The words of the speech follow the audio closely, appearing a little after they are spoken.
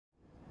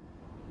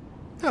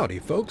Howdy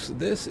folks,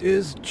 this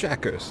is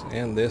Checkers,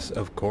 and this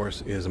of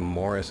course is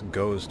Morous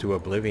Goes to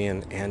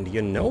Oblivion, and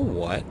you know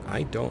what?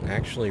 I don't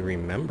actually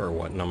remember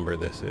what number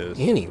this is.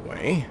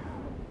 Anyway,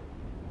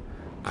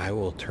 I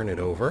will turn it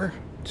over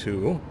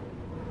to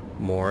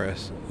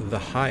Morous the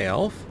High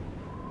Elf,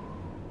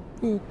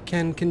 who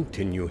can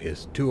continue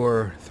his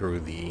tour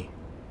through the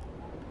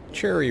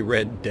cherry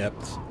red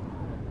depths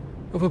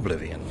of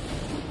Oblivion.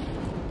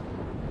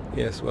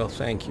 Yes, well,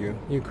 thank you.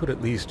 You could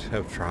at least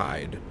have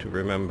tried to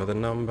remember the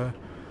number.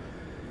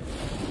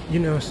 You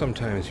know,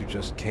 sometimes you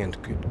just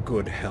can't get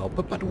good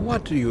help, but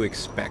what do you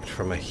expect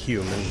from a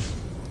human?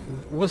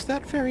 Was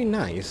that very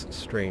nice,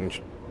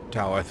 strange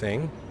tower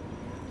thing?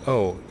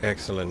 Oh,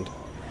 excellent.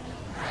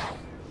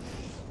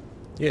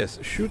 Yes,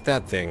 shoot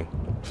that thing.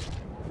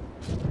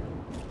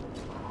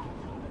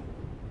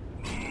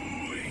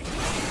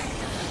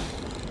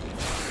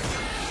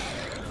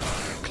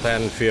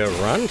 Clanfear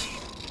Runt?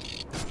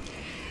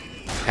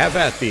 Have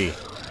at thee.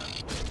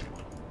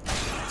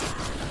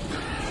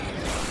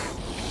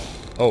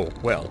 Oh,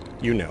 well,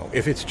 you know,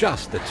 if it's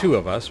just the two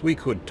of us, we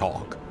could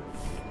talk.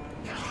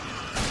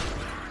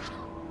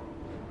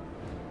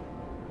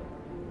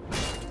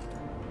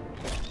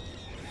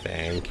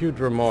 Thank you,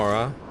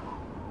 Dremora.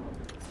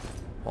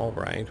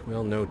 Alright,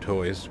 well, no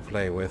toys to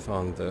play with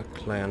on the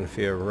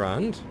Clanfear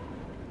Runt.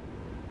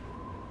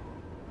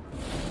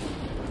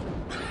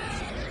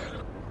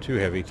 Too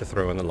heavy to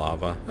throw in the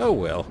lava. Oh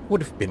well,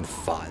 would have been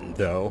fun,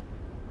 though.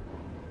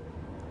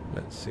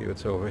 Let's see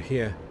what's over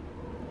here.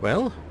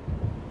 Well,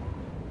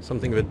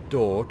 something of a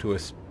door to a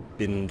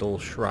spindle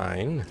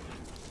shrine.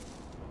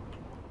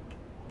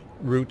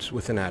 Roots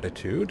with an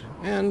attitude.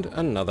 And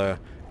another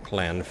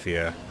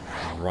Clanfear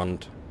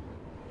Runt.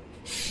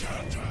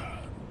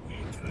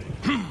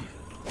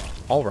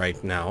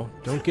 Alright now,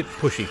 don't get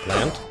pushy,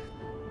 plant.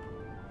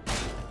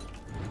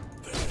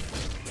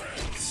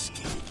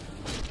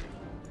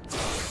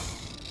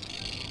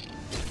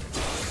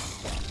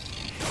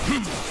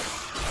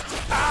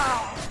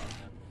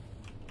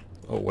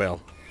 Oh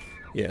well.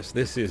 Yes,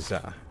 this is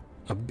a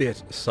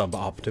bit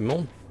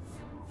suboptimal.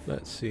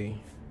 Let's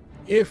see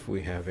if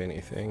we have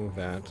anything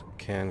that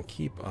can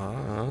keep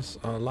us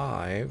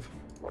alive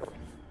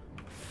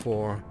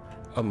for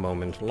a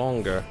moment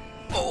longer.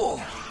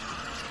 Oh!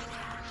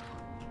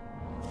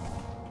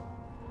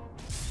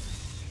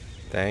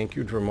 Thank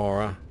you,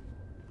 Dremora.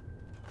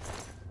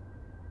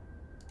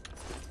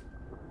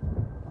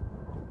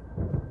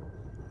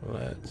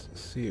 Let's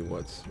see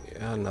what's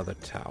another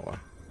tower.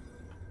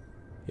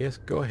 Yes,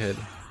 go ahead.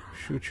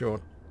 Shoot your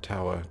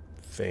tower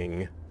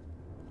thing.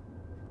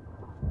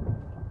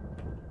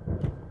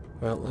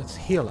 Well, let's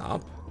heal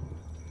up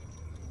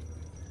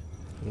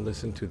and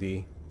listen to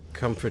the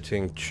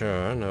comforting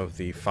churn of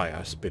the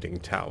fire-spitting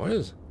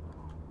towers,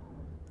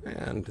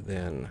 and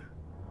then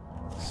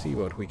see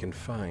what we can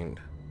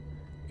find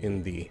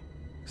in the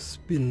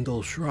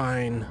Spindle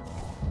Shrine.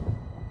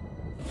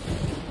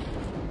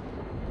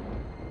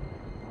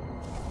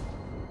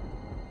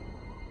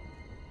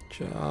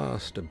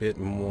 Just a bit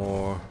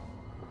more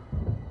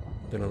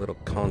than a little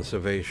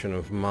conservation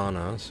of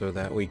mana so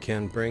that we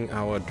can bring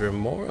our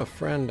Dremora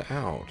friend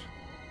out.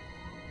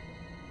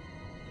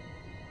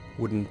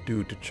 Wouldn't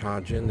do to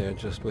charge in there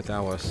just with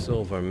our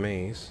silver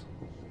mace.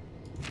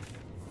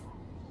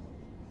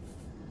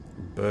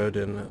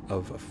 Burden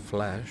of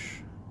Flesh.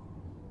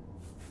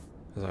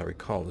 As I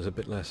recall, there's a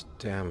bit less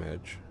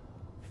damage.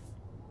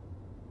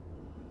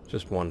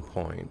 Just 1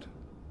 point.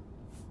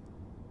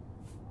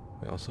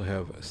 We also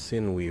have a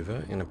Sin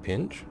Weaver in a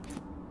pinch.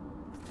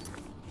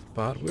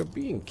 But we're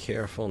being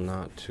careful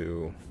not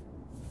to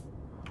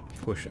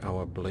push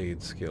our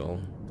blade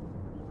skill.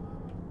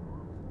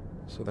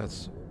 So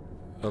that's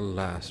a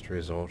last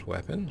resort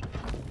weapon.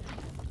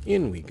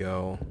 In we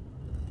go.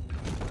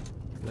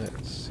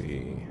 Let's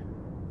see.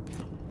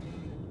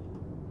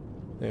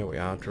 There we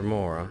are,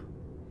 Dremora.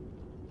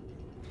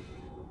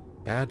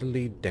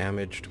 Badly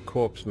damaged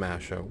Corpse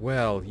Masher.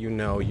 Well, you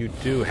know, you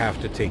do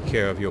have to take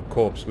care of your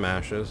Corpse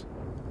Mashers.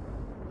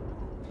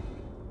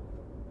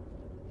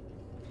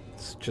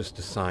 It's just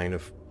a sign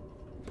of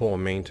poor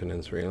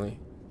maintenance, really.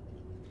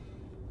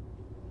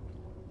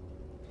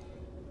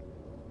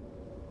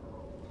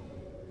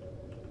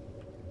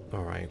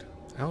 Alright,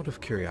 out of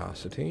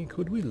curiosity,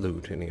 could we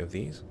loot any of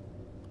these?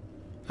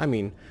 I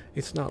mean,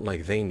 it's not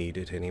like they need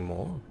it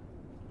anymore.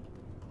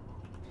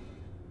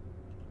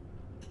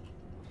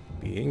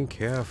 Being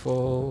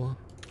careful.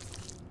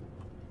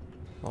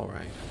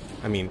 Alright.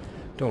 I mean,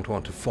 don't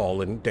want to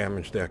fall and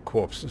damage their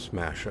Corpse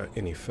Smasher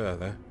any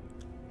further.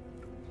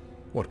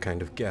 What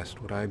kind of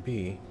guest would I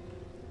be?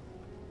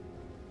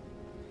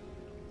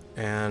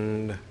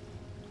 And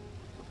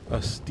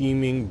a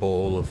steaming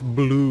bowl of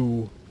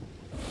blue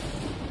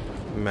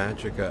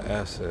Magicka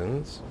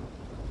essence.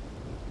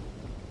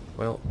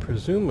 Well,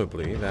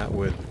 presumably that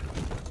would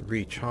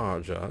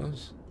recharge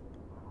us.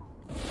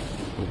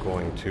 I'm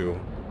going to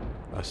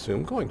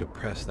assume, going to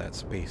press that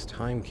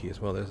space-time key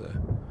as well. There's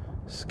a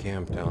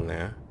scamp down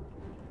there.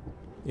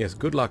 Yes,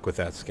 good luck with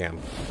that scamp.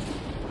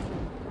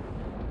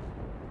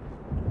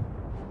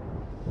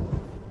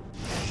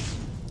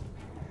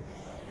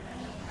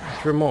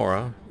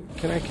 Dremora,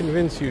 can I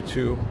convince you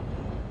to...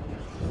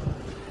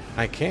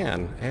 I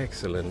can.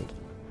 Excellent.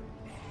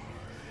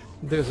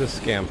 There's a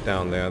scamp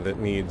down there that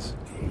needs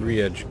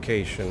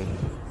re-education.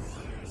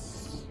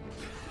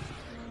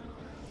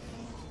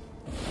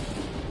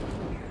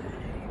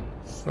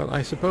 Well,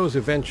 I suppose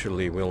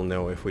eventually we'll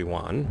know if we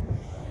won.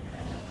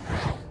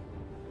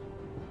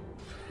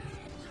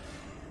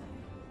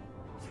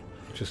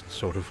 Just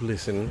sort of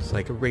listens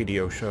like a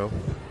radio show.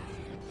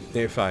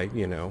 If I,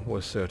 you know,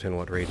 was certain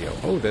what radio...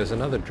 Oh, there's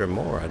another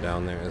Dremora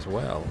down there as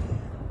well.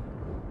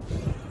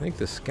 I think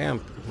the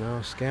scamp...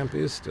 No, scamp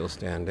is still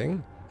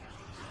standing.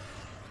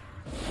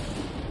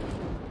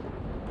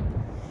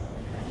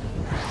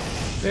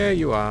 There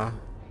you are.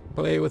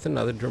 Play with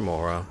another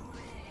Dremora.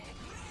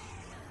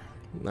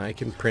 I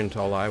can print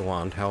all I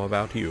want. How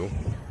about you?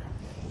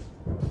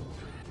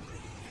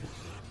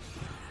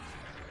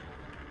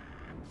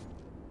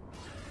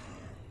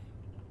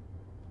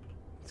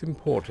 It's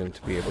important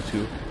to be able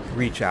to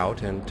reach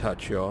out and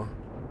touch your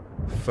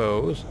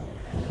foes.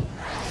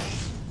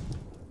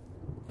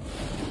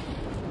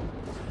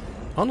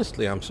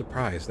 Honestly, I'm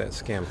surprised that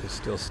scamp is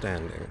still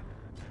standing.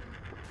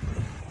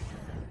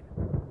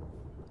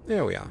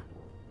 There we are.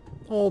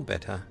 All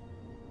better.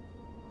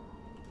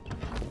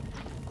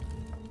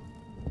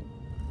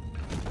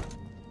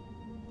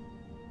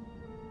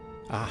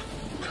 Ah,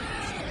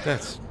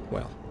 that's,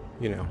 well,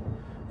 you know,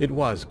 it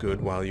was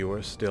good while you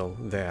were still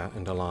there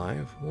and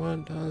alive.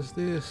 What does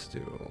this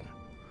do?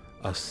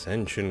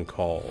 Ascension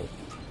call.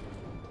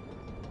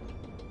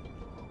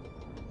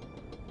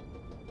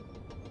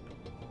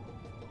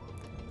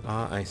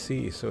 Ah, I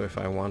see. So if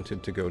I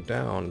wanted to go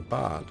down,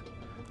 but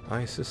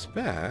I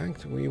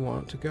suspect we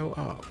want to go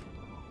up.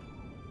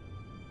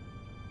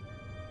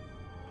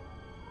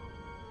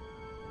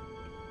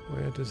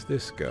 Where does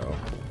this go?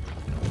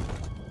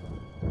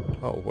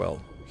 Oh,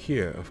 well,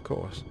 here, of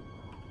course.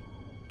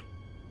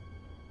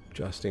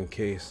 Just in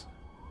case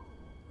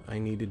I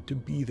needed to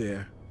be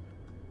there.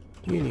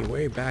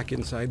 Anyway, back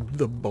inside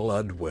the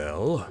blood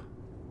well.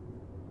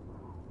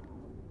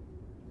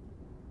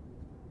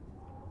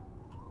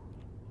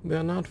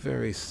 They're not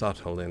very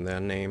subtle in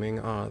their naming,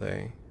 are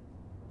they?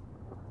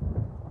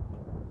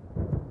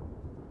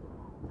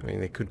 I mean,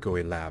 they could go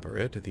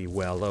elaborate. The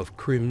Well of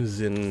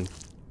Crimson.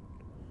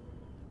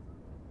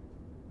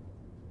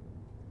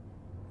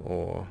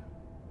 Or...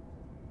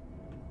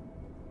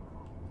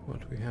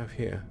 what do we have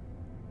here?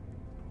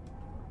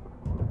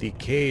 The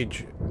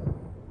Cage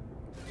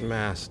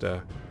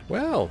Master.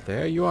 Well,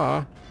 there you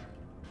are.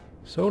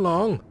 So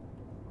long.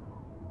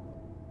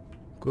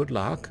 Good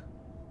luck.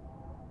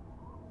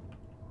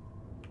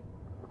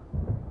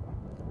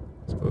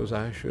 Suppose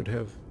I should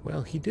have...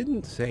 Well, he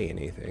didn't say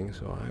anything,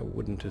 so I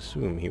wouldn't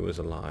assume he was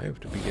alive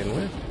to begin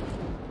with.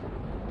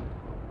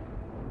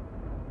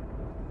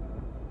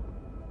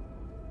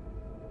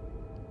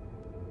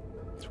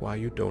 That's why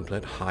you don't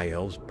let high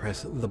elves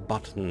press the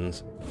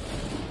buttons.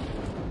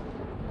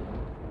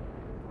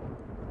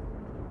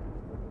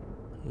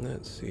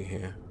 Let's see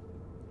here.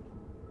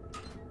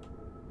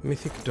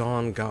 Mythic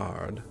Dawn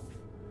Guard.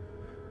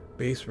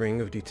 Base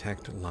ring of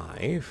Detect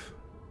Life.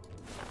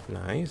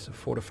 Nice.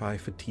 Fortify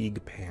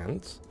Fatigue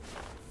Pants.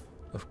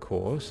 Of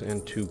course.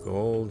 And 2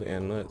 gold.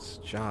 And let's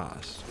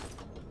just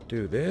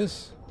do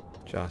this.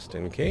 Just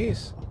in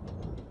case.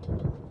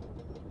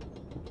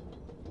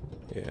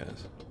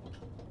 Yes.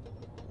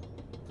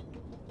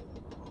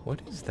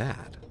 What is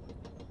that?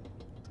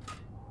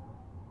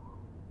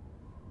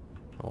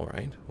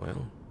 Alright,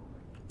 well.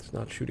 It's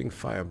not shooting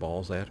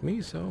fireballs at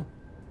me, so...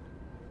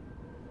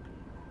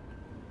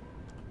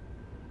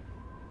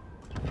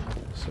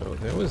 So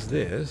there was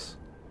this.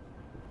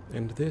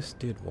 And this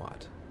did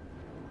what?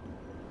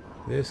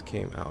 This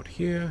came out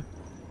here.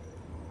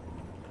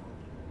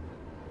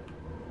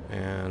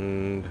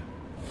 And...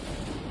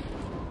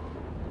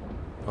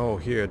 oh,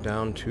 here,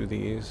 down to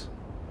these...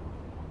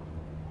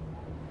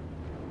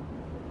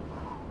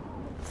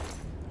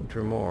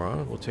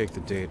 Dremora. We'll take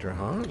the Daedra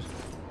Heart.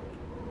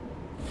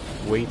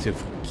 Weight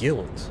of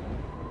Guilt.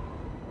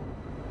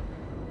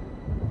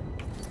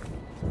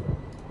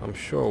 I'm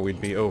sure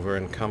we'd be over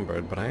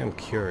encumbered, but I am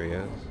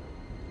curious.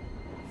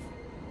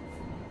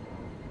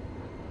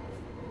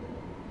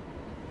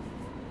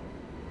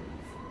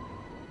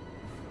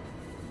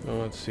 Oh,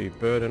 let's see.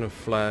 Burden of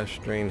Flesh,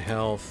 Drain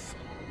Health.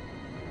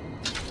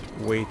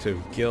 Weight of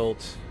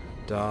Guilt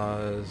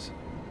does...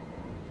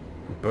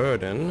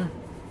 Burden.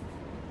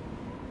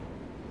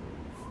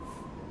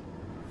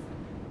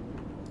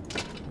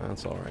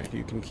 That's alright,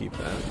 you can keep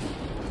that.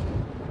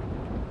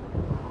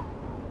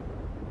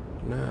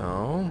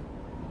 Now...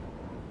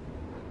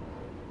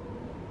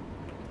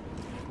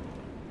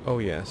 oh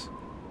yes.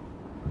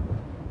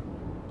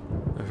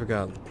 I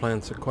forgot, the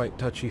plants are quite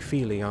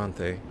touchy-feely, aren't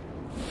they?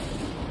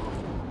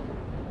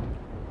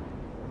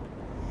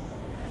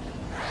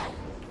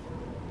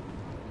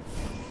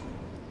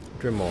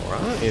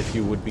 Dremora, if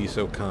you would be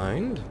so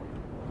kind.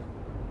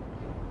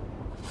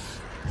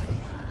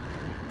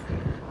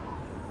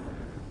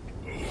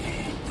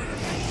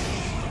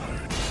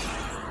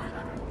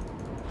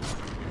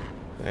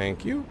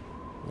 Thank you.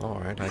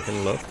 Alright, I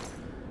can look.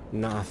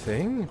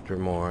 Nothing.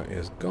 Dremora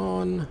is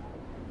gone.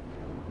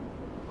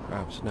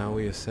 Perhaps now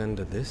we ascend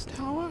to this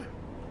tower?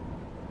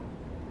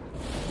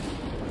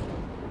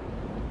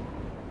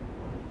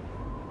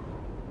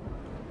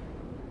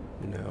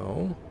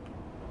 No.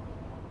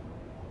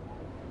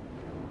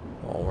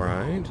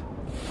 Alright.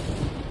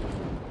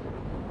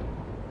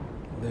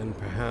 Then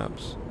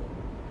perhaps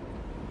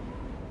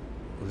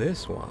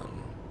this one.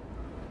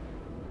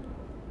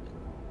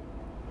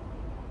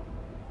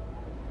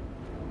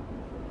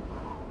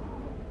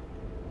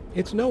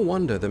 It's no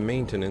wonder the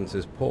maintenance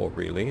is poor,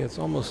 really. It's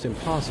almost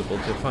impossible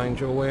to find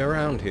your way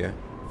around here.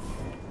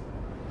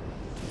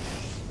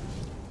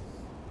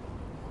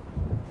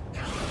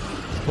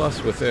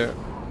 Plus, with their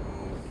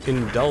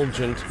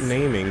indulgent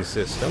naming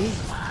system,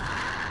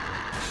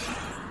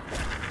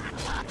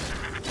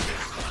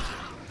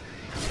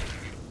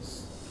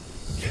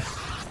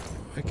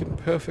 I can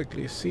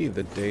perfectly see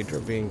the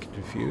Daedra being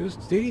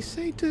confused. Did he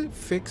say to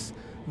fix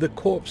the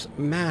corpse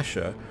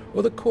masher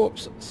or the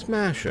corpse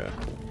smasher?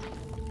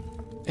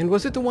 And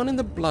was it the one in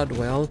the blood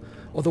well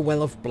or the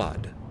well of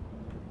blood?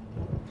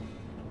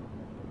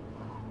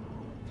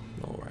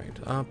 Alright,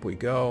 up we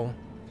go.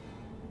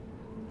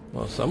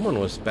 Well, someone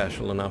was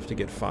special enough to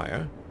get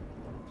fire.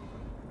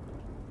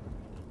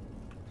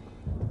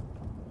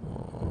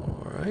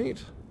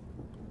 Alright.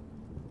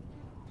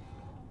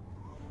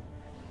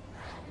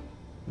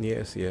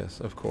 Yes, yes,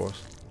 of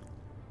course.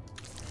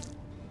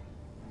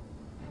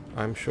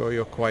 I'm sure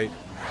you're quite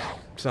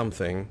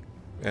something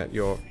at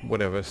your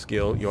whatever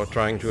skill you're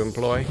trying to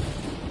employ.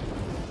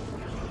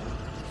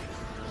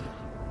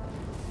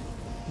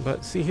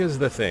 But see, here's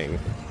the thing.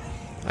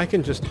 I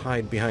can just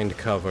hide behind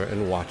cover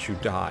and watch you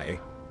die.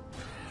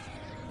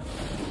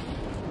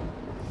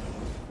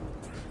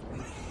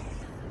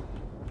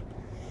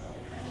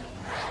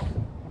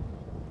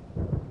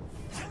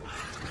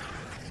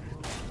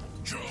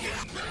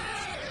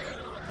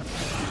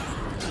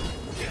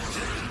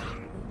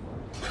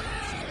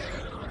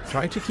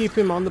 Try to keep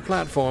him on the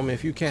platform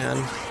if you can,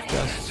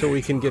 just so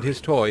we can get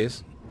his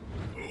toys.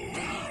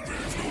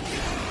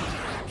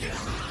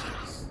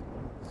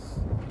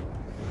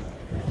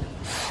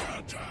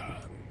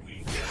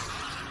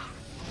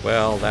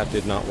 Well, that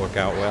did not work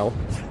out well.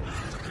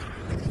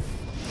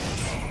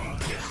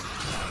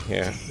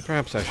 Yeah,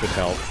 perhaps I should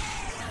help.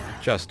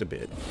 Just a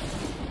bit.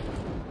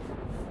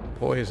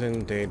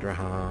 Poison, Daedra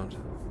heart.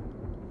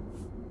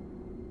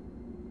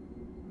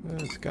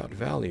 Well, it's got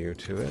value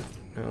to it.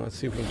 Now let's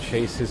see if we can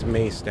chase his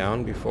mace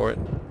down before it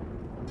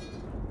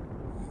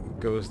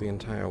goes the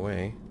entire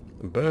way.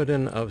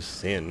 Burden of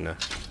sin.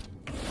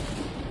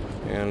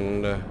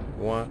 And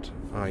what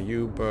are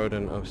you,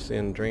 burden of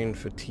sin? Drain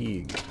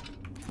fatigue.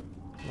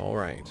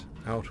 Alright,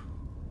 out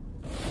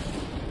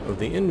of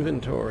the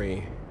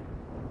inventory.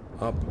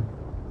 Up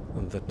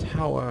the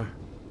tower.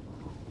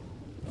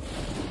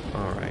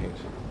 Alright.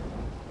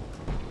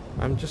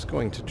 I'm just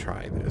going to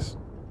try this.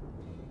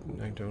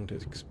 I don't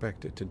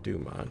expect it to do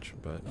much,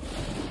 but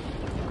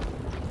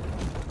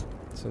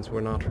since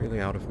we're not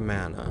really out of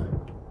mana.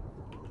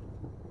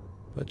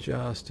 But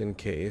just in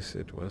case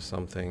it was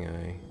something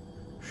I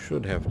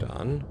should have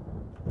done.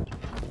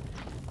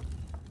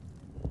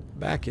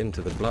 Back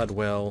into the blood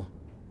well.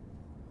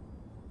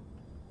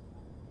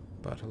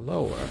 But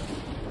lower.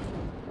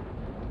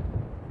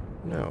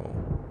 No.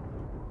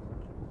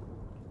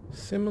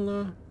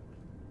 Similar?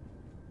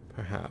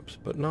 Perhaps,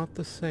 but not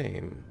the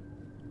same.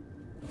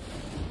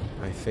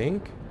 I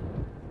think.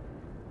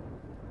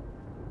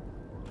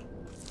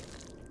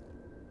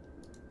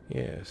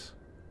 Yes.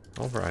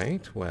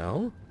 Alright,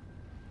 well.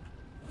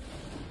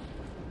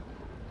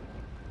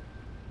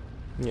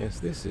 Yes,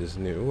 this is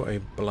new. A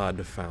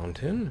blood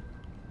fountain.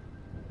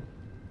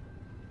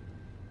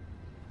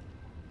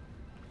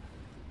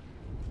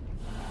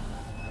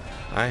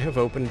 I have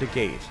opened a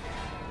gate.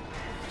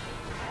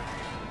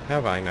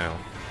 Have I now?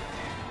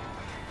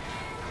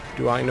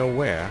 Do I know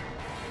where?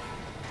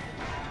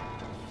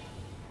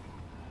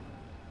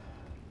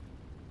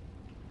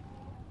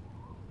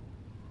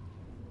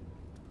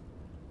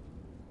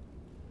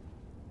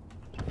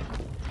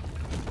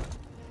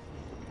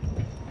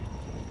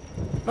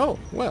 Oh,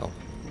 well.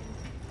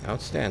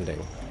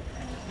 Outstanding.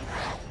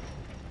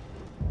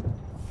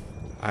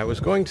 I was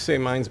going to say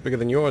mine's bigger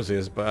than yours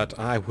is, but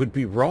I would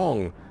be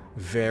wrong.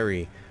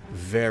 Very,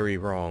 very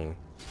wrong.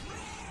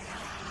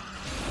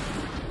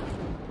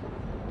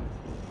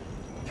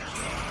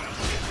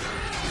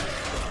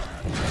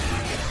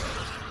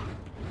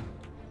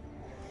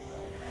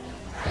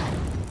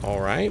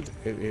 Alright,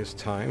 it is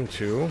time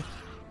to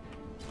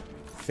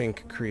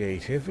think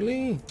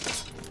creatively.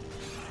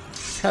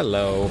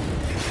 Hello.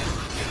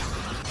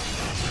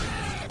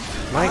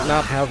 Might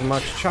not have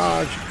much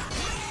charge,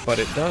 but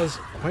it does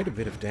quite a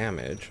bit of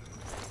damage.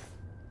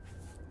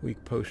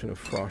 Weak potion of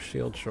frost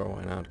shield, sure,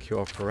 why not?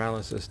 Cure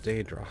paralysis,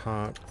 Daedra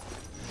heart.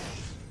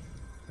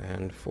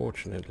 And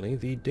fortunately,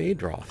 the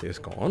Daedroth is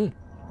gone.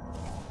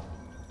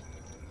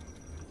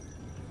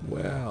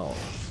 Well,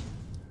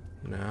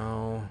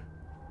 now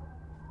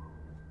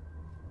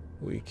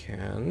we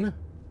can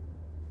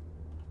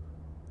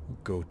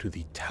go to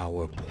the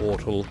tower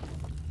portal.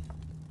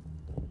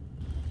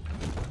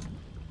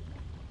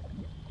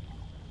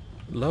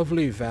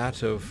 Lovely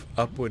vat of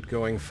upward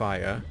going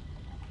fire.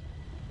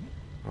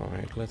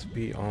 Alright, let's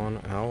be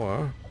on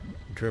our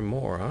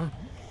Dremora.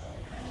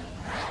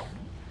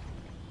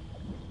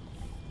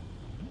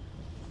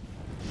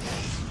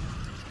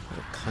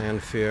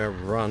 Clanfear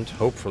runt,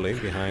 hopefully,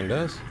 behind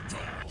us.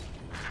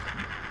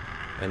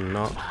 And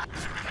not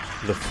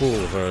the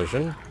full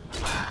version.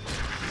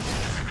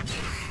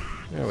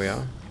 There we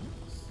are.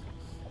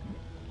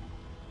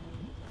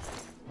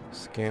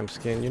 Scamp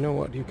skin. You know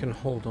what? You can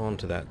hold on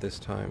to that this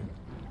time.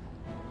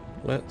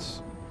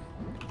 Let's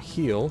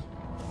heal.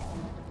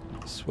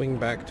 Swing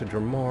back to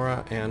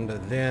Dremora and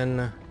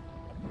then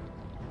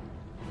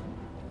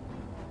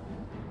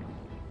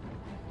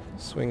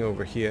swing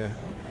over here.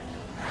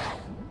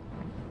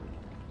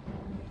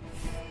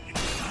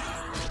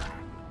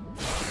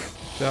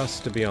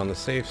 Just to be on the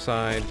safe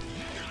side.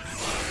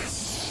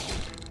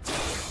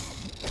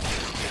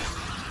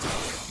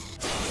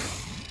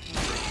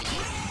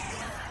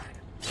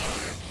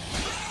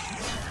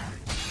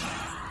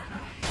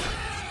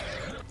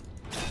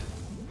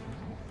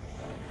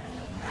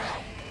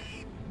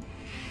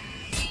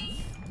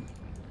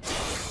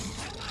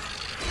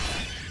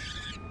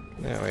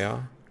 There we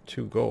are.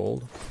 2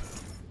 gold.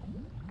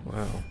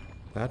 Wow.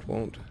 That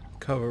won't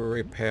cover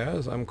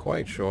repairs, I'm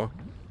quite sure.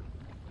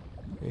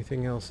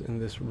 Anything else in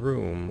this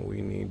room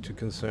we need to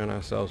concern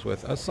ourselves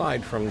with,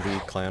 aside from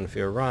the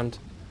Clanfear runt?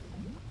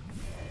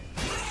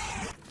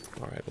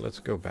 Alright, let's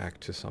go back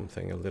to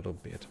something a little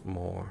bit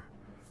more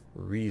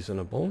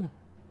reasonable.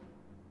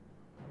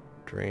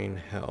 Drain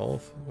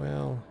health.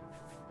 Well,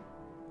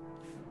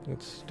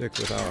 let's stick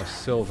with our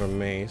silver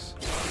mace.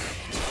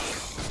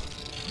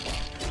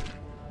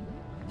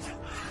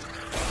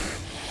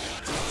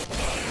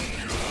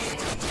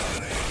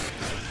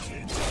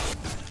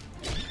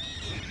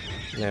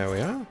 There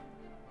we are.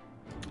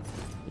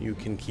 You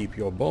can keep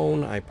your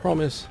bone, I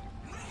promise.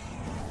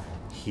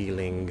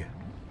 Healing.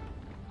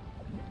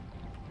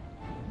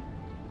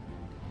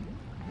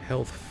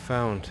 Health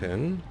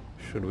fountain,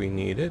 should we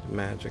need it.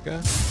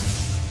 Magicka.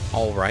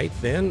 Alright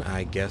then,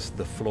 I guess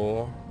the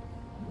floor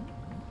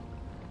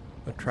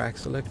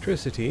attracts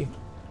electricity.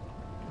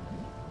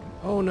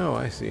 Oh no,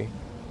 I see.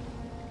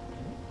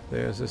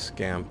 There's a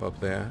scamp up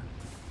there.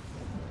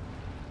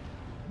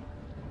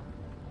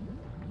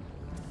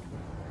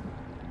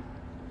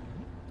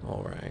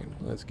 Alright,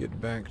 let's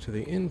get back to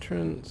the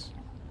entrance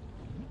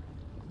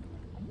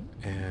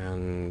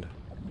and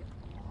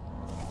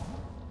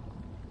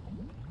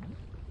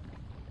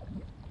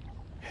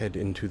head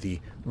into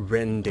the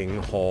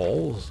rending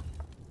halls.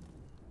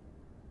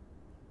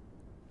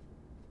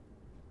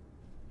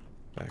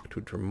 Back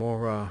to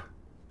Dremora,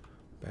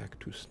 back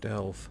to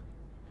stealth.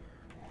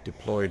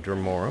 Deploy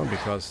Dremora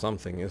because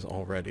something is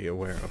already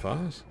aware of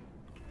us.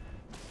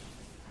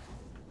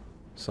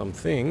 Some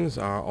things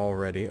are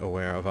already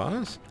aware of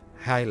us.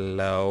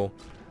 Hello.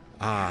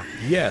 Ah,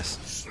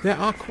 yes. There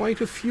are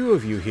quite a few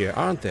of you here,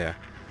 aren't there?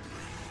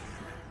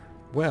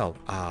 Well,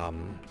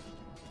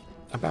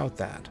 about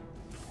that.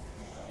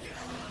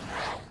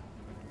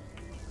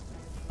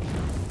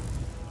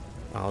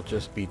 I'll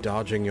just be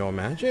dodging your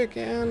magic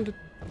and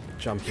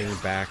jumping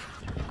back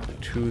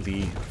to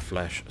the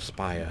Flesh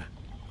Spire.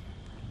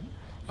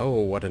 Oh,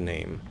 what a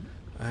name.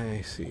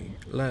 I see.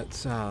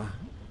 Let's,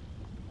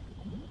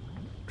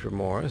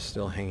 Dremora is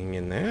still hanging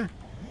in there.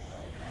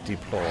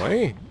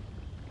 Deploy.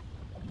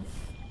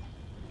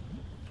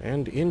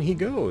 And in he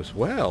goes.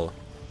 Well,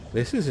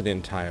 this is an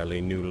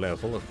entirely new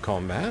level of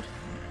combat.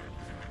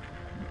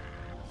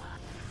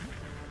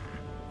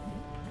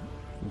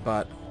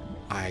 But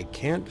I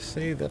can't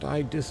say that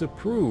I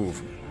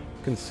disapprove,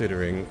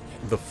 considering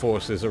the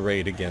forces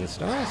arrayed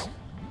against us.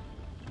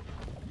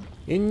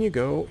 In you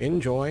go.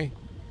 Enjoy.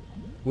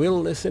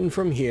 We'll listen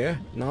from here.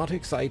 Not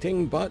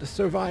exciting, but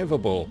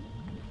survivable.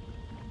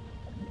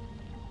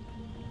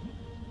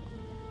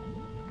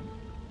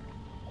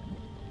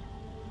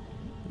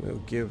 We'll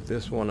give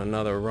this one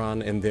another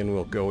run, and then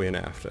we'll go in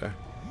after.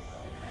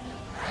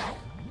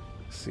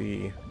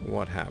 See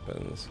what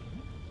happens.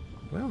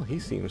 Well, he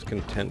seems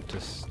content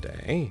to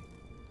stay.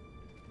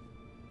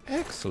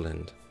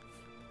 Excellent.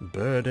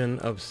 Burden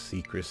of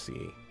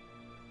Secrecy.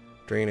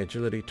 Drain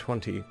agility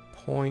 20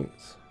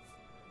 points.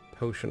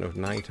 Potion of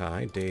Night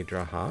Eye,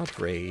 Daedra Heart,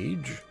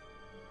 Rage.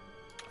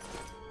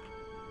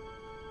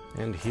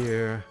 And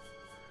here,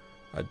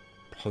 a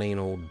plain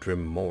old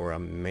Dremora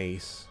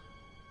mace.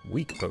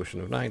 Weak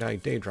Potion of Night Eye,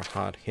 Daedra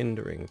Heart,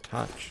 Hindering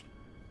Touch.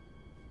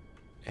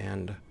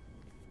 And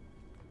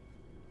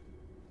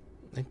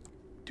I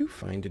do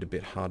find it a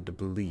bit hard to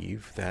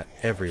believe that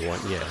everyone...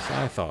 Yes,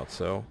 I thought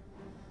so.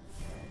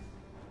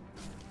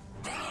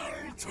 Bow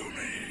to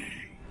me.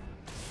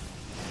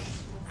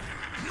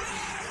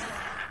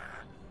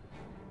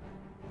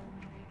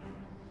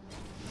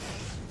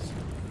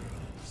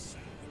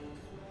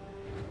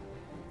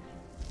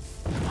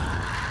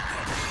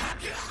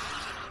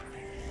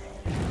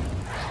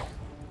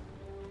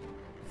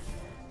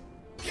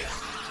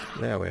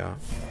 There we are.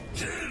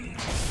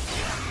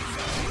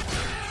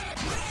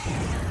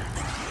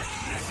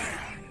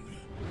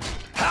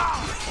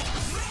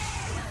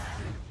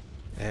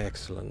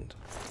 Excellent.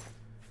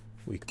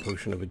 Weak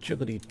potion of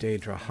agility,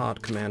 Daedra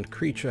heart command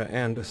creature,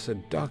 and a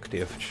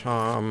seductive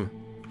charm.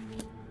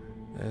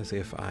 As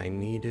if I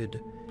needed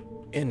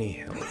any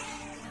help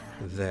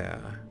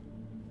there.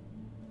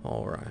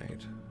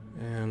 Alright.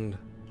 And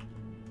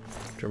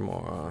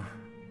Dremora.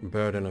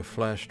 Burden of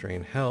flesh,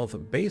 drain health.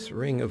 Base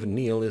ring of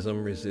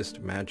nihilism, resist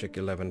magic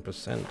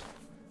 11%.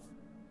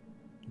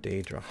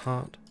 Daedra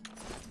heart.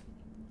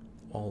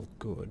 All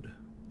good.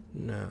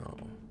 Now.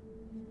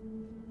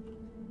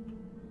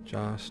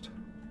 Just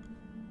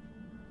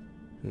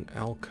an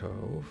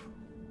alcove.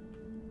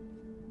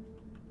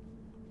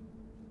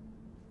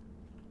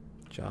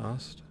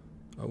 Just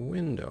a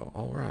window.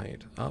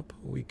 Alright, up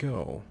we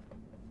go.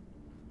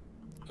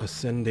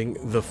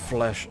 Ascending the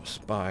flesh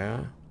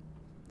spire.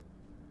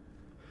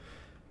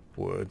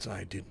 Words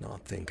I did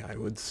not think I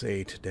would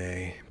say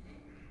today.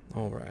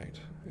 Alright,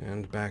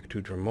 and back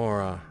to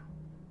Dremora.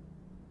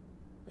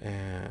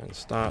 And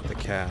start the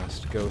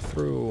cast. Go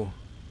through.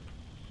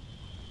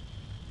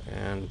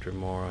 And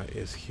Dremora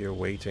is here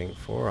waiting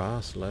for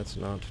us. Let's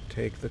not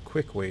take the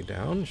quick way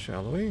down,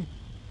 shall we?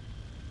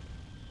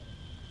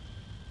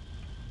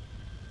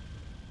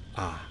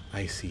 Ah,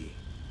 I see.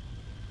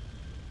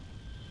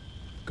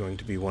 Going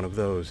to be one of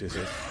those, is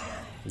it?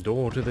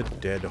 Door to the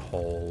dead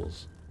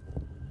halls.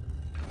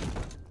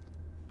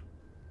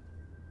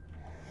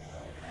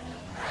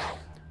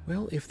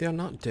 Well, if they're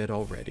not dead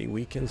already,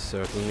 we can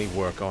certainly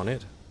work on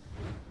it.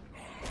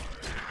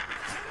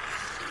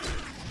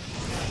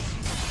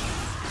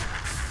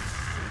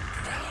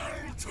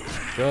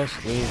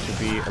 Just need to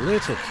be a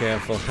little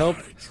careful. Help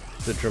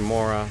the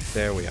Dremora.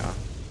 There we are.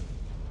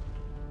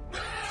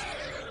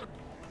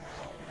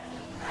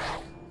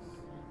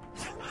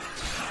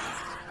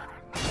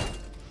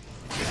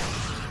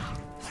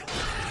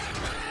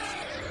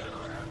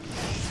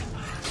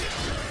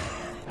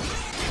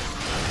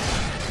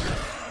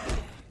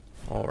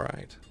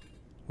 Alright.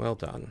 Well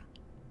done.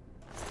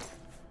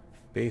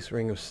 Base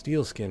ring of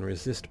steelskin,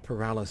 resist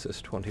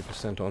paralysis,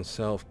 20% on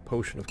self,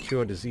 potion of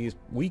cure disease,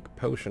 weak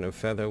potion of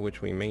feather,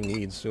 which we may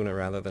need sooner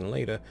rather than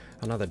later,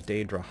 another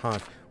Daedra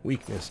heart,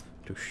 weakness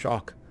to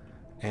shock,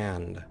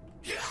 and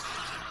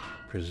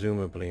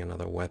presumably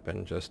another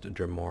weapon, just a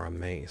Dremora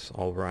mace.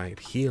 Alright,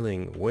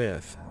 healing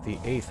with the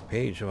 8th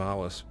page of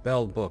our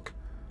spell book,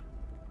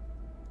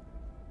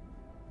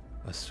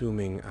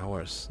 assuming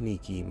our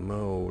sneaky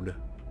mode.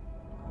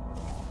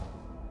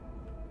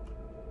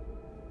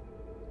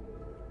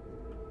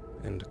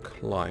 And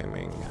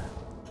climbing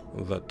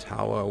the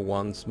tower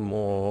once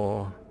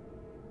more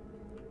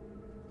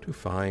to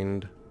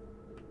find...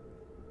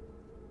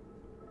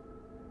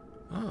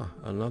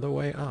 another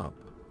way up.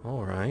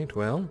 Alright,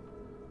 well.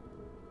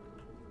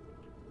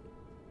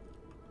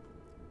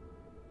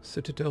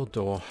 Citadel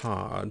door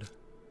hard.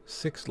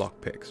 6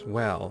 lockpicks.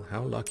 Well,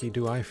 how lucky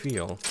do I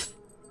feel?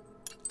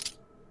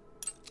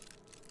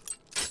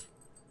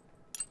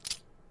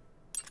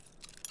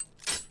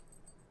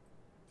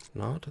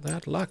 Not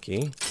that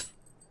lucky.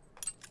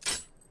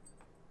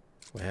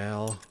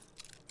 Well,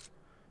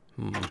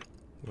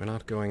 we're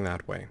not going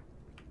that way.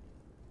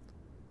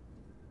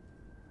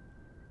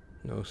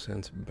 No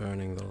sense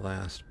burning the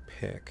last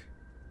pick.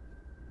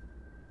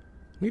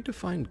 Need to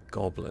find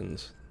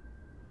goblins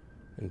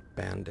and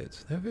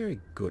bandits. They're very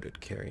good at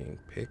carrying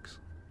picks.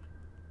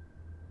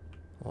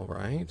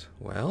 Alright,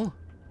 well.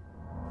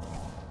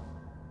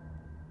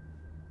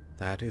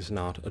 That is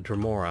not a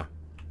Dremora.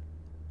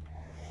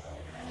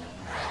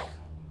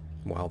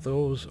 While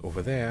those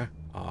over there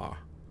are.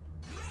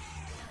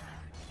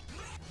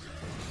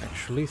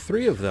 Actually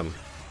 3 of them.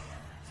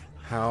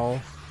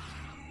 How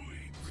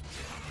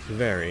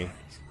very.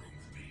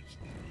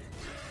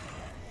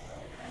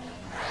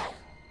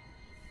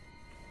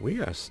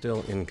 We are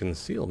still in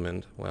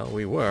concealment. Well,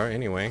 we were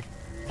anyway.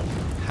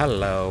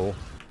 Hello.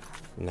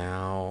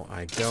 Now,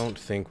 I don't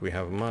think we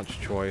have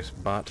much choice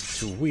but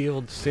to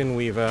wield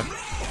Sinweaver.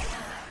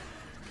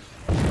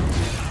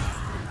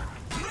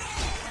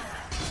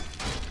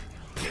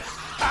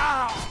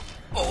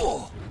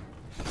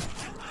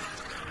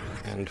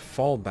 And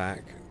fall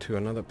back to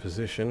another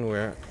position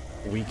where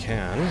we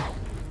can.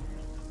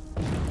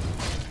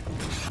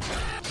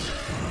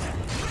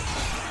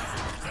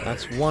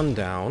 That's 1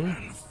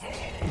 down.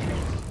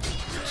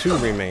 2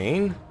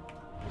 remain.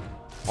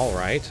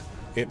 Alright.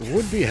 It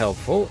would be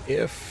helpful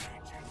if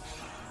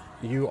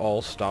you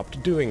all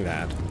stopped doing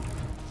that.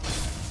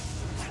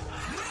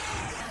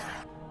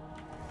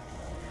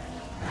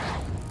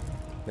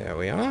 There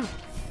we are.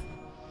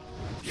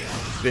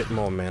 Bit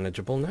more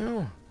manageable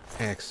now.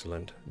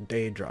 Excellent.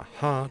 Daedra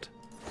heart.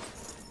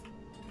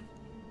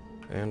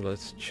 And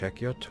let's check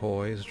your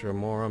toys.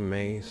 Dremora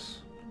mace.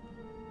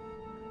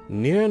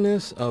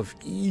 Nearness of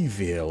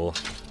evil.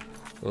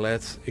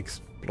 Let's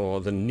explore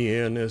the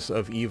nearness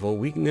of evil.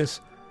 Weakness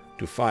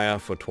to fire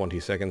for 20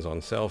 seconds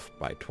on self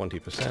by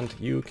 20%.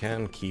 You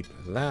can keep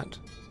that.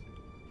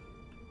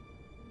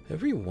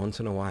 Every once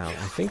in a while,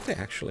 I think they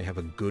actually have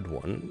a good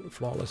one.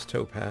 Flawless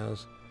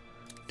Topaz.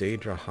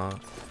 Daedra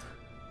heart.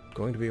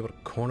 Going to be able to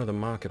corner the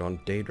market on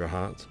Daedra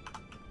hearts.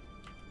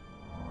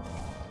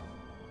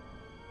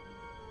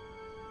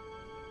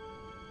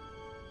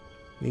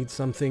 Need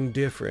something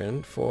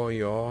different for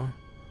your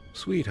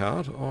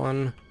sweetheart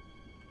on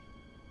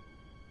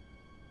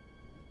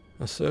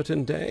a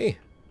certain day?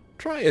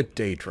 Try a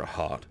Daedra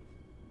heart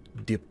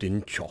dipped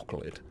in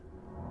chocolate.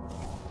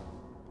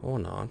 Or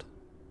not.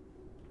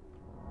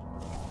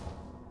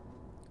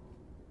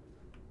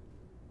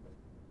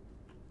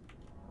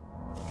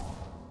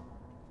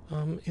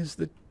 Is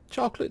the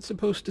chocolate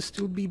supposed to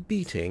still be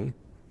beating?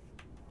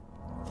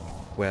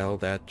 Well,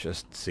 that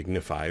just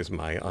signifies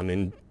my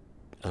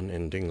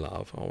unending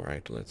love.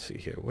 Alright, let's see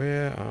here.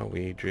 Where are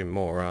we?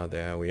 Dremora,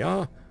 there we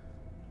are.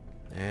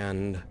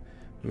 And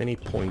many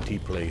pointy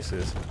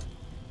places.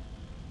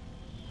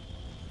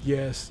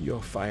 Yes,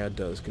 your fire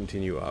does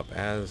continue up,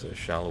 as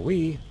shall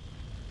we.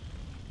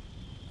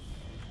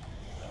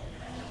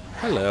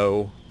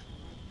 Hello.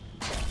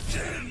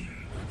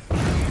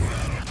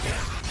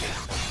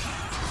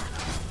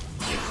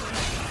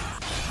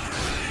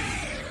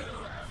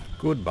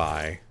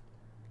 Goodbye.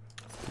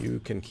 You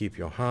can keep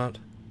your heart.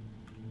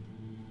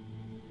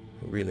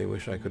 I really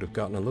wish I could have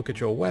gotten a look at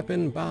your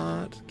weapon,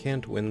 but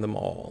can't win them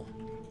all.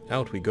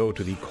 Out we go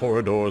to the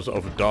corridors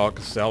of dark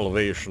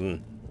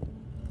salvation.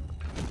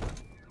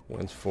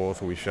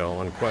 Henceforth we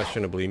shall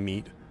unquestionably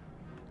meet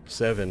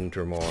 7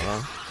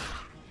 Dremora.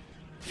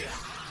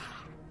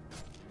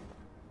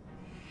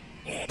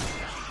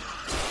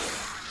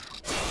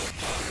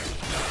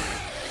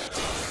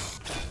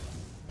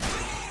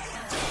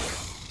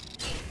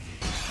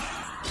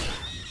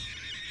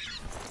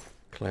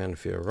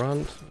 Clanfear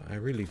Runt. I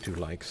really do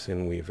like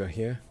Sinweaver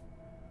here.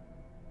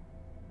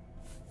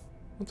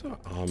 What's our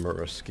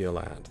armorer skill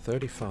at?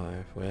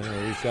 35.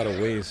 Well, we've got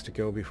a ways to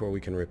go before we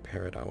can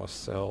repair it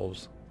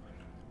ourselves.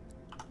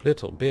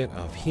 Little bit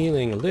of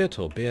healing,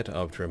 little bit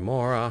of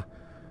Dremora,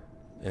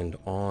 and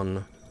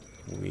on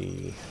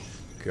we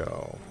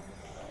go.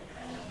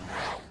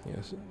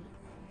 Yes,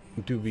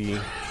 do be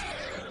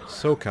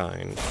so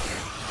kind.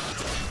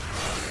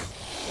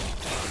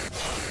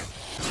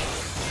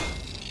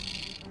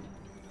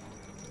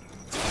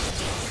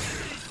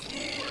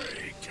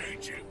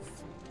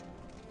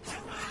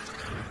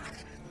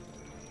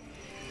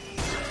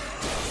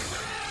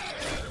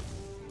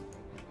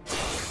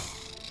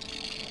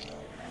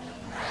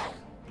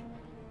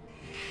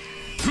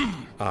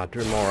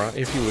 Dremora,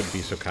 if you would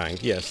be so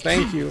kind. Yes,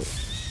 thank you.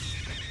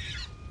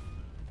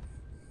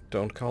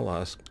 Don't call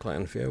us,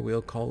 Clanfear.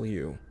 We'll call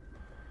you.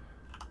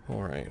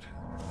 Alright.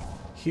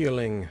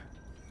 Healing.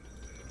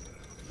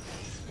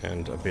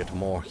 And a bit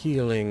more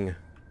healing.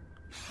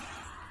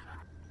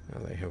 Now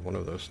they have one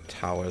of those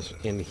towers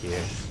in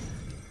here.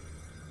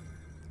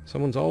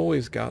 Someone's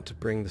always got to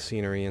bring the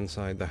scenery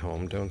inside the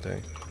home, don't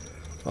they?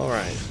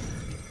 Alright.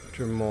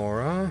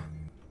 Dremora.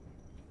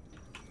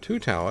 2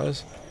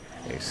 towers.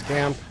 A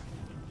scamp.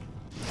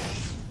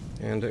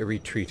 And a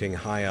retreating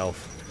high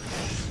elf.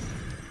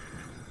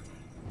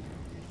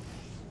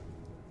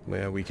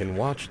 Where we can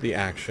watch the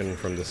action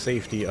from the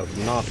safety of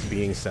not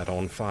being set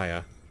on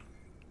fire.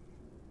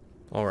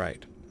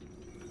 Alright.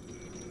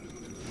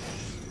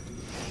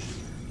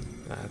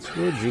 That's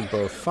good. You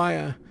both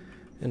fire,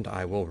 and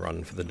I will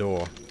run for the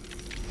door.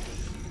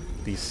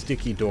 The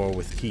sticky door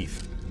with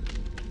teeth.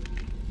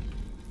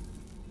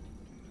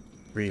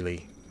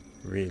 Really,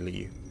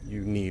 really,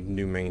 you need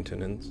new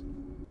maintenance.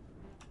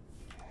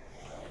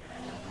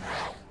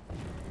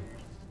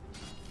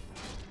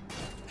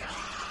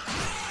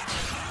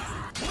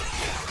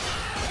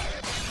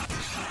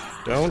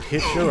 Don't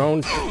hit your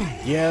own...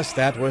 Yes,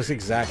 that was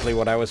exactly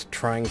what I was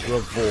trying to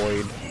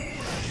avoid.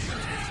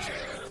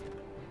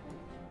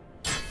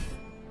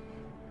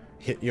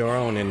 Hit your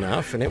own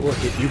enough and it will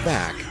hit you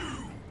back.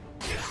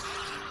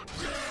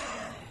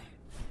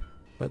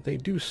 But they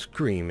do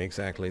scream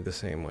exactly the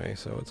same way,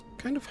 so it's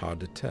kind of hard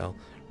to tell.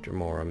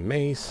 Dremora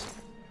Mace,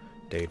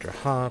 Daedra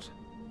Heart,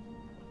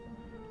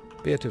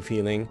 bit of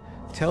healing.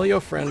 Tell your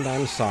friend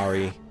I'm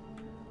sorry.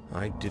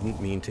 I didn't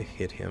mean to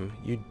hit him.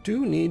 You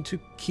do need to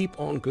keep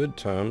on good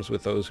terms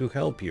with those who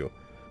help you.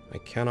 I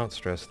cannot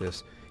stress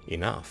this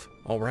enough.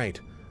 Alright,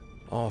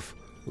 off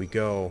we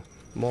go.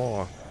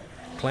 More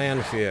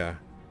Clanfear,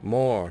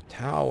 more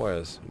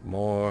towers,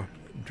 more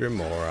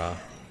Dremora.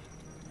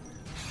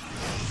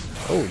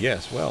 Oh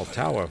yes, well,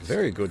 tower,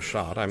 very good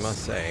shot, I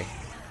must say.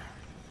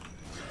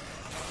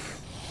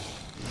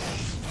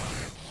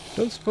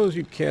 Don't suppose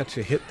you'd care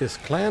to hit this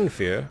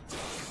Clanfear?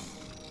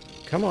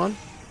 Come on.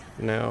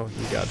 No,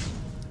 you got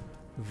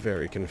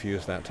very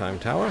confused that time,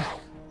 tower.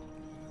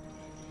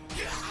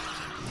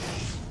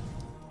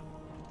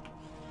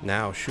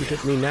 Now, shoot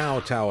at me now,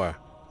 tower.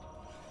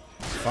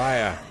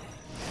 Fire.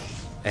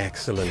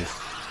 Excellent.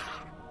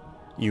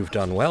 You've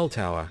done well,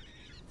 tower.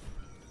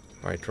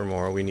 Alright,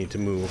 Dremora, we need to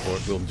move or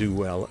it will do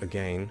well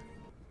again.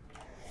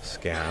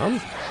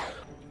 Scam.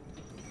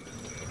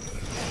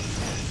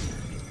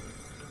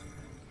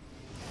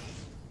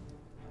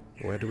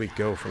 Where do we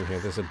go from here?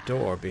 There's a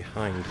door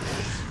behind me.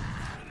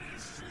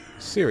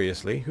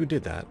 Seriously? Who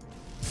did that?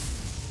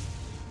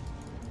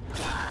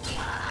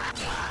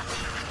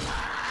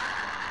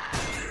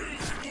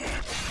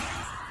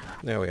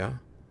 There we are.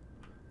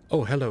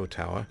 Oh, hello,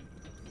 tower.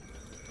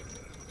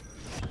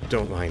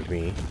 don't mind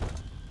me.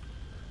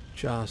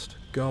 Just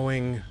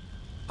going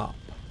up.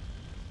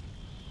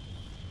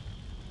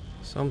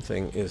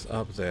 Something is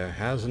up there,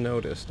 has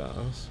noticed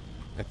us.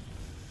 I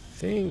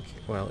think,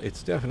 well,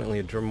 it's definitely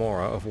a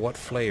Dremora. Of what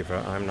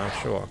flavor, I'm not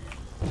sure.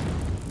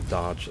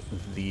 Dodge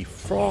the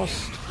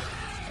frost.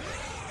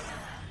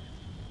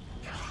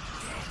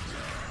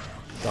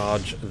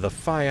 Dodge the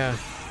fire.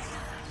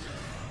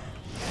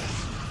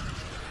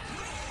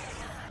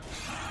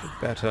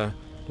 Better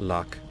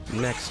luck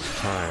next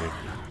time.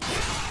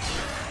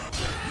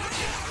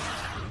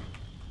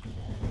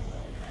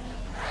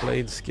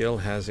 Blade skill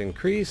has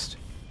increased.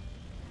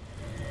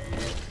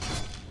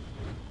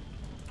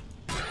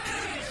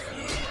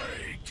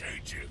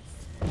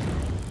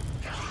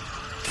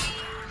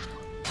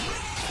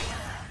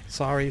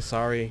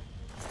 Sorry.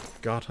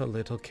 Got a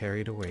little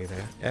carried away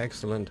there.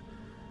 Excellent.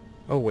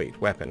 Oh wait,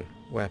 weapon.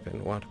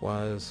 What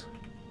was...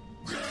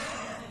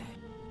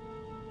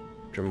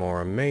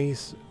 Dremora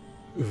Mace.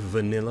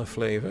 Vanilla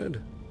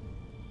flavored.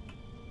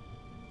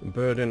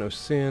 Burden of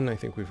Sin, I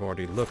think we've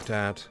already looked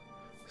at.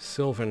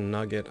 Silver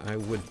Nugget I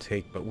would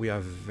take, but we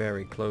are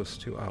very close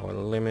to our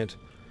limit.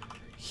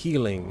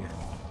 Healing.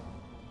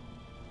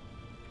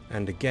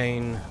 And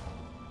again.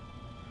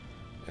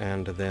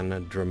 And then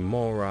a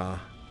Dremora.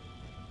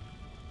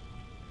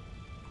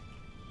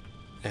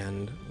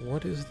 And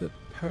what is the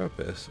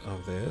purpose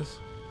of this?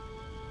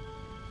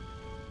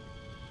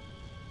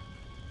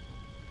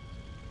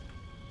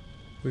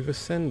 We've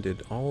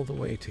ascended all the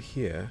way to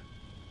here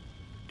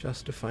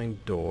just to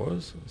find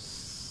doors.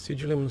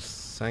 Sigillum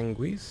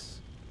Sanguis?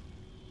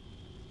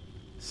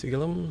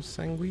 Sigillum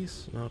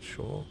Sanguis? Not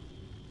sure.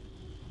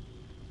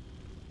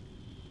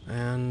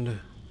 And,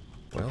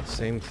 well,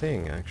 same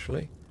thing,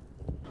 actually.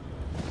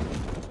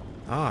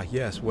 Ah,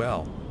 yes,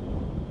 well,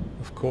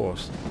 of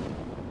course.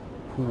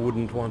 Who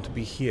wouldn't want to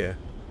be here?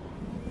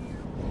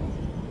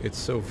 It's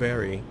so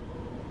very...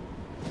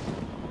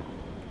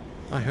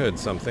 I heard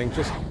something.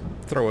 Just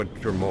throw a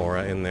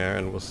Dremora in there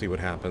and we'll see what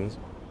happens.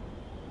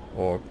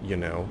 Or, you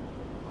know,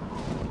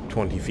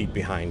 20 feet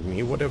behind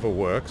me. Whatever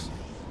works.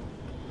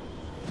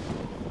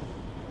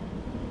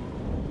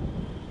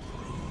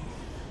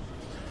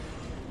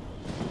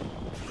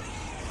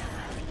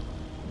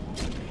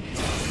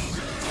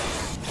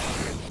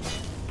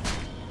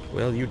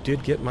 Well, you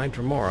did get my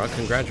Dremora.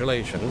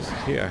 Congratulations.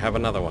 Here, have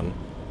another one.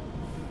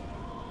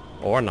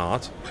 Or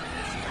not.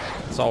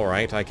 It's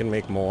alright, I can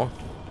make more.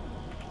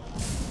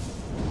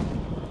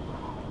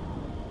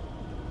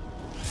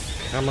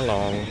 Come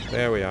along.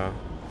 There we are.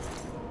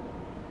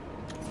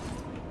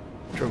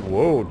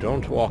 Whoa,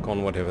 don't walk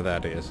on whatever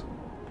that is.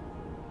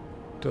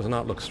 Does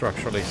not look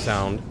structurally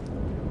sound.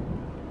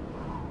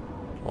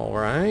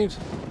 Alright.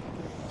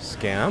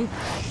 Scamp.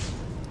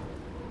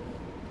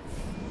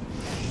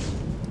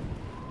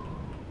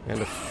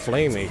 And a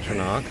Flame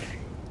Atronach.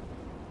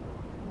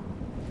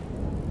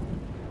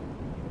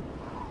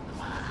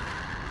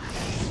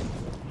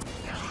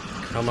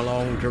 Come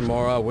along,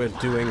 Dremora. We're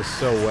doing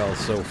so well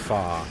so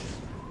far.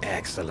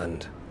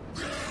 Excellent.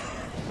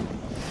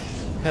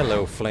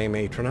 Hello, Flame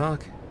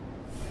Atronach.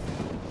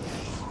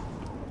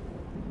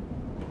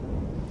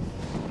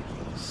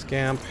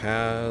 Scamp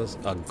has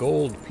a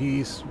gold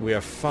piece. We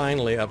are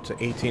finally up to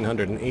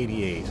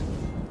 1,888.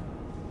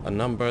 A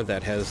number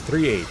that has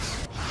 3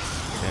 8s.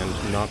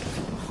 And not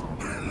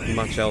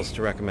much else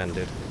to recommend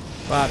it.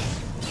 But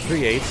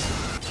 3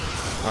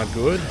 8s are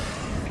good.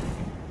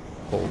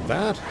 Hold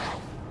that.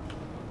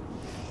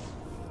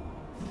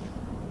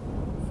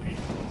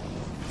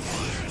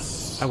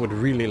 I would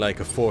really like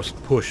a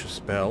forced push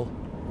spell.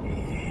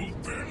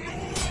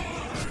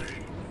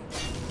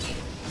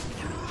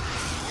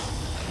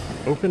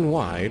 Open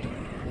wide.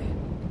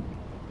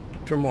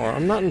 Dremora,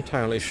 I'm not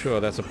entirely sure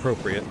that's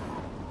appropriate.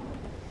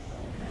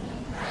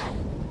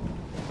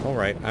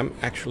 Alright, I'm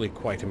actually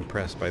quite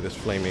impressed by this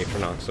Flame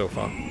Atronach so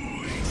far.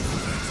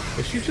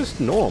 Is she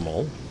just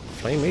normal?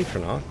 Flame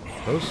Atronach?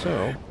 Oh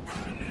so.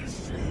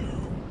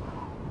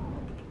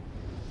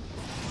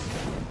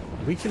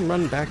 We can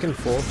run back and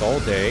forth all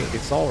day.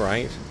 It's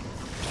alright.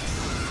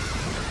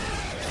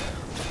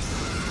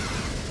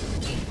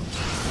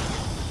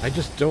 I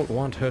just don't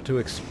want her to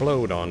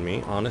explode on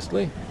me,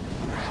 honestly.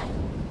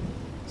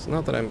 It's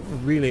not that I'm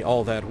really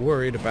all that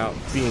worried about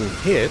being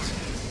hit.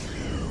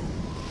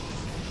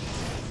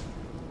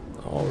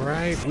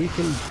 Alright, we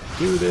can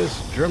do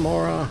this,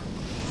 Dremora.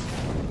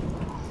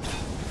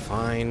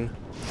 Fine.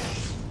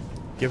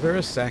 Give her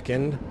a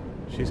second.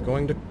 She's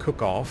going to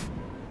cook off.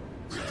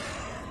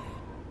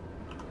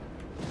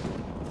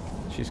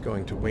 She's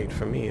going to wait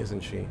for me,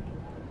 isn't she?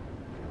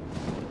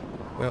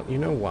 Well, you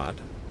know what?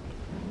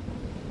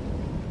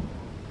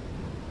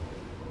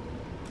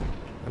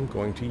 I'm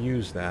going to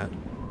use that.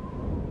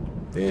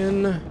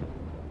 Then...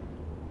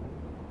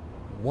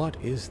 what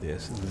is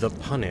this? The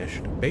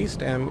Punished. Base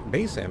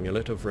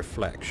Amulet of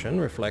Reflection.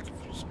 Reflect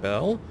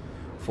spell.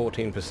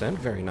 14%.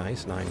 Very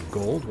nice. 9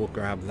 gold. We'll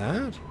grab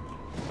that.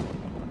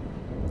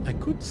 I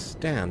could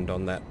stand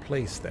on that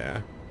place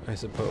there, I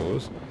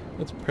suppose.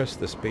 Let's press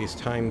the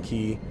space-time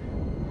key.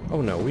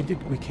 Oh no, we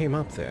came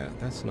up there.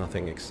 That's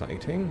nothing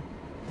exciting.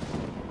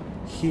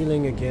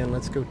 Healing again.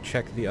 Let's go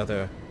check the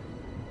other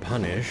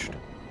punished.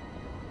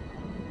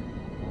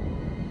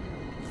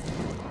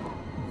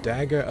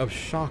 Dagger of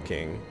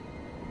Shocking.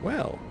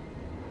 Well,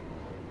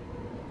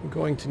 I'm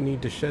going to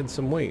need to shed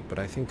some weight, but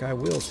I think I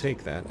will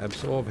take that.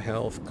 Absorb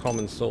health,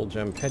 common soul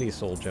gem, petty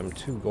soul gem,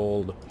 2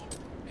 gold.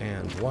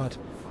 And what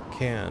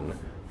can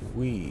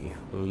we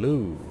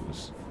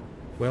lose?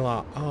 Well,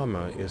 our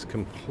armor is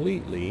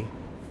completely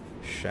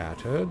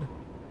shattered.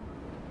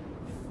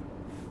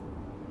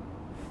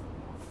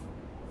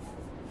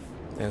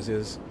 As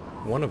is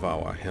one of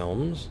our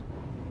helms.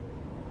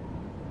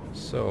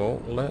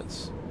 So,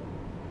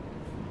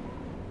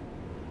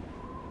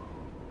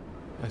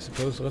 I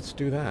suppose let's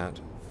do that.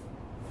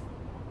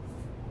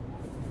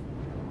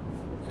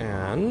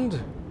 And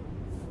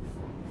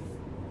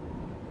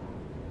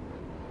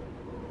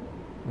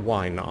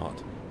why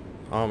not?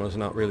 Armor's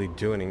not really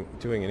doing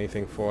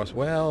anything for us.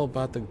 Well,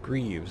 but the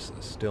greaves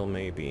still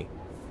maybe.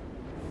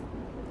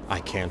 I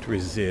can't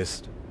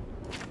resist.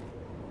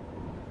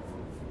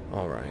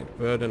 Alright,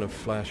 Burden of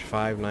Flesh,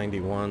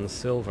 591,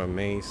 Silver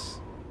Mace.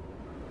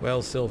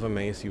 Well, Silver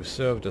Mace, you've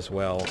served us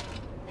well.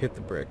 Hit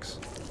the bricks.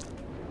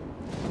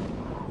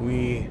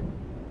 We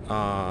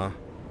are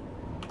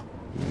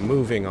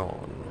moving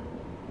on.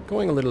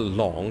 Going a little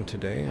long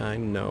today, I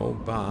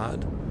know, but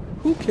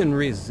who can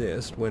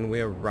resist when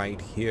we're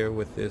right here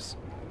with this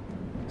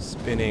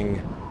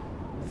spinning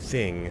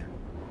thing?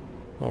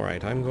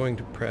 Alright, I'm going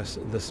to press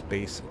the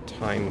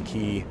space-time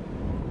key,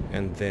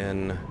 and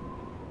then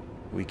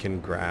we can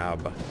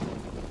grab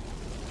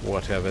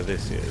whatever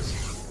this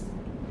is.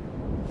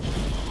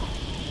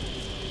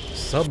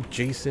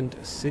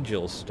 Subjacent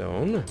Sigil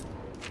Stone.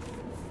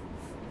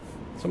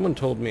 Someone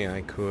told me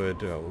I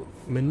could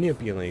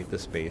manipulate the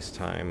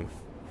space-time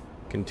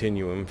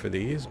continuum for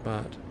these,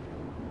 but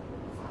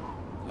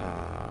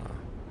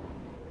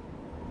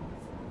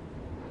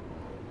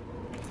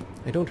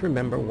I don't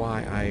remember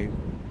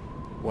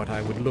what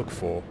I would look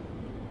for,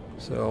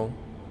 so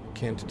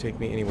can't take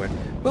me anywhere.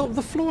 Well,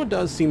 the floor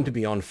does seem to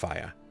be on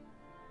fire.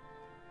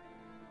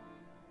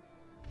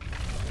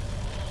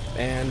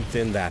 And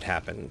then that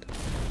happened.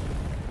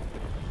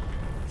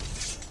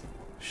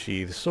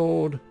 Sheathe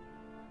sword.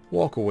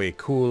 Walk away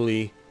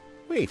coolly.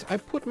 Wait,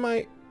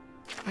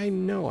 I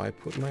know I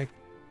put my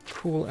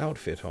cool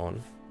outfit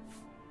on.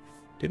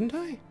 Didn't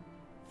I?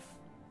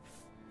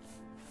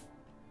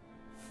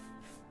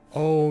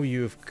 Oh,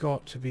 you've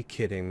got to be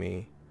kidding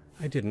me.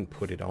 I didn't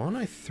put it on.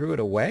 I threw it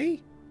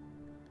away?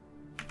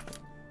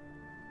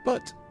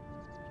 But...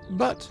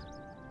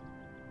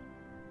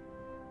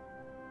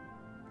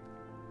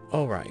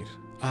 Alright.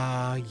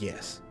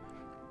 Yes.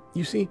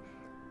 You see,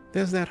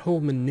 there's that whole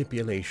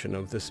manipulation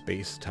of the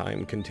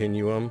space-time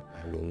continuum.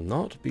 I will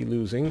not be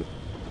losing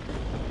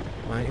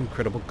my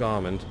incredible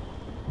garment.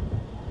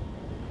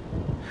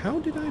 How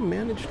did I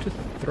manage to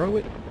throw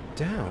it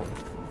down?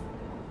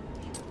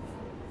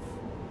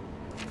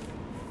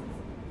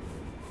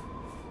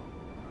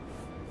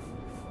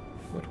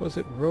 What was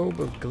it? Robe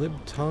of glib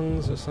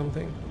tongues or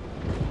something?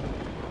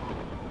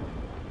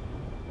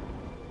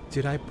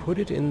 Did I put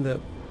it in the...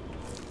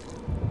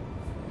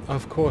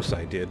 Of course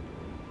I did.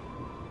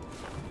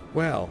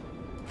 Well,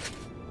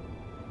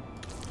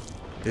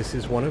 this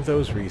is one of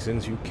those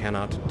reasons you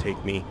cannot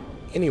take me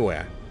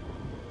anywhere.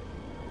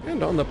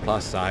 And on the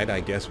plus side,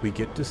 I guess we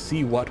get to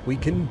see what we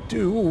can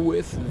do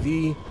with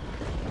the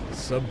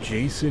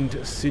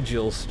subjacent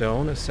sigil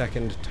stone a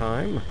second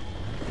time.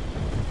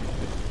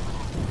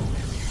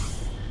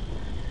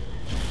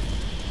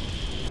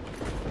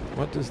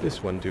 What does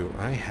this one do?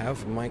 I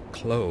have my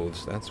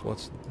clothes. That's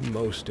what's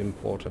most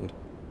important.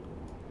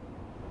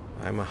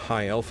 I'm a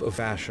high elf of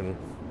Ashen.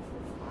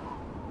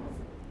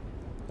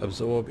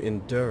 Absorb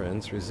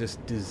endurance,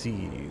 resist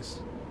disease.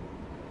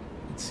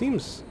 It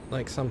seems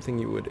like something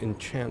you would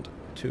enchant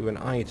to an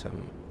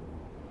item.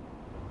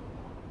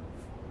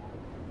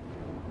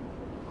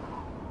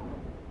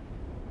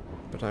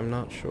 But I'm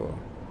not sure.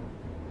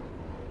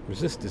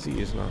 Resist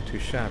disease, not too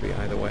shabby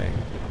either way.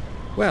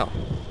 Well,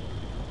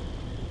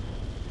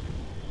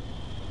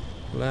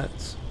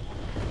 let's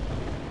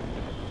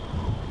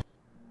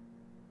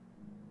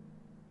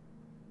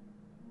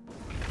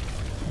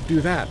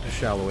do that,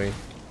 shall we?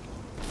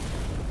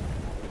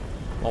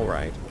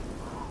 Alright.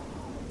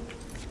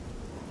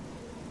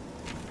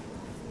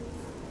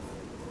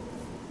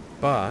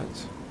 But,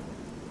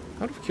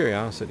 out of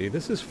curiosity,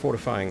 this is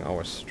fortifying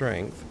our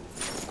strength.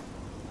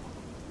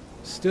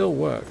 Still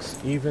works,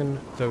 even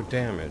though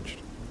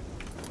damaged.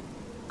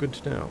 Good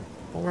to know.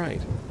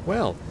 Alright.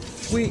 Well,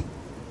 we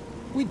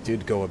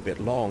did go a bit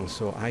long,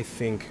 so I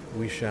think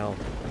we shall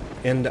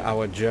end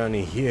our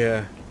journey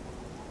here,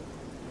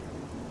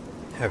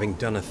 having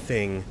done a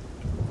thing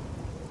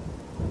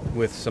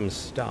with some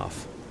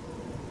stuff.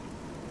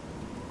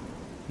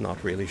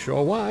 Not really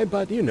sure why,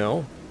 but you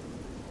know,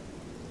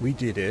 we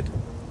did it.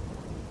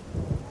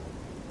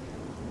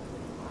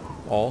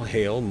 All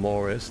hail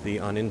Morous, the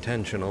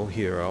unintentional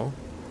hero,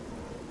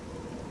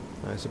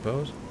 I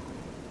suppose.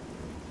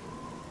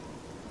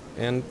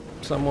 And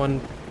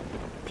someone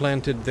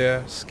planted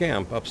their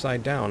scamp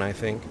upside down, I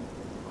think.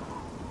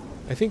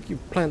 I think you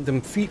plant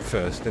them feet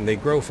first and they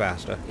grow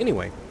faster.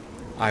 Anyway,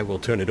 I will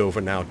turn it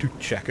over now to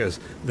Checkers,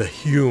 the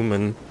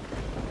human.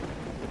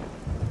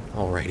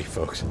 Alrighty,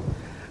 folks.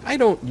 I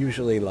don't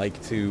usually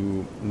like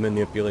to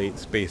manipulate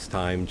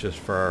space-time just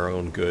for our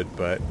own good,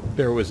 but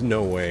there was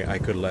no way I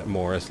could let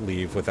Morous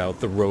leave without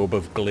the robe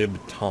of glib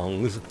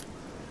tongues.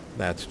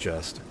 That's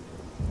just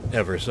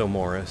ever so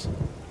Morous.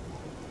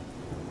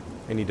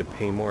 I need to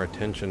pay more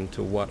attention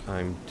to what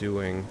I'm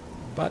doing.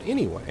 But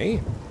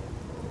anyway,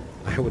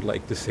 I would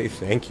like to say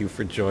thank you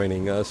for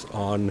joining us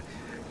on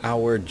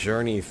our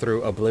journey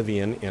through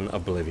Oblivion in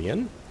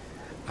Oblivion.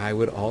 I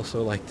would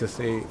also like to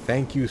say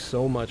thank you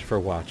so much for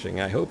watching.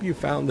 I hope you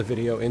found the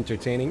video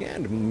entertaining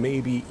and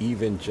maybe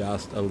even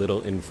just a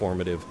little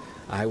informative.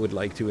 I would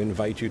like to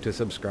invite you to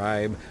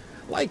subscribe,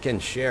 like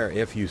and share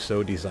if you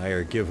so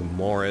desire. Give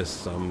Morous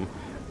some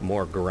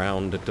more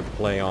ground to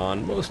play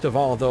on. Most of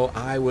all, though,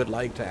 I would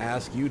like to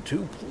ask you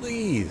to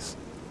please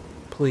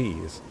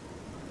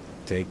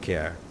take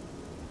care.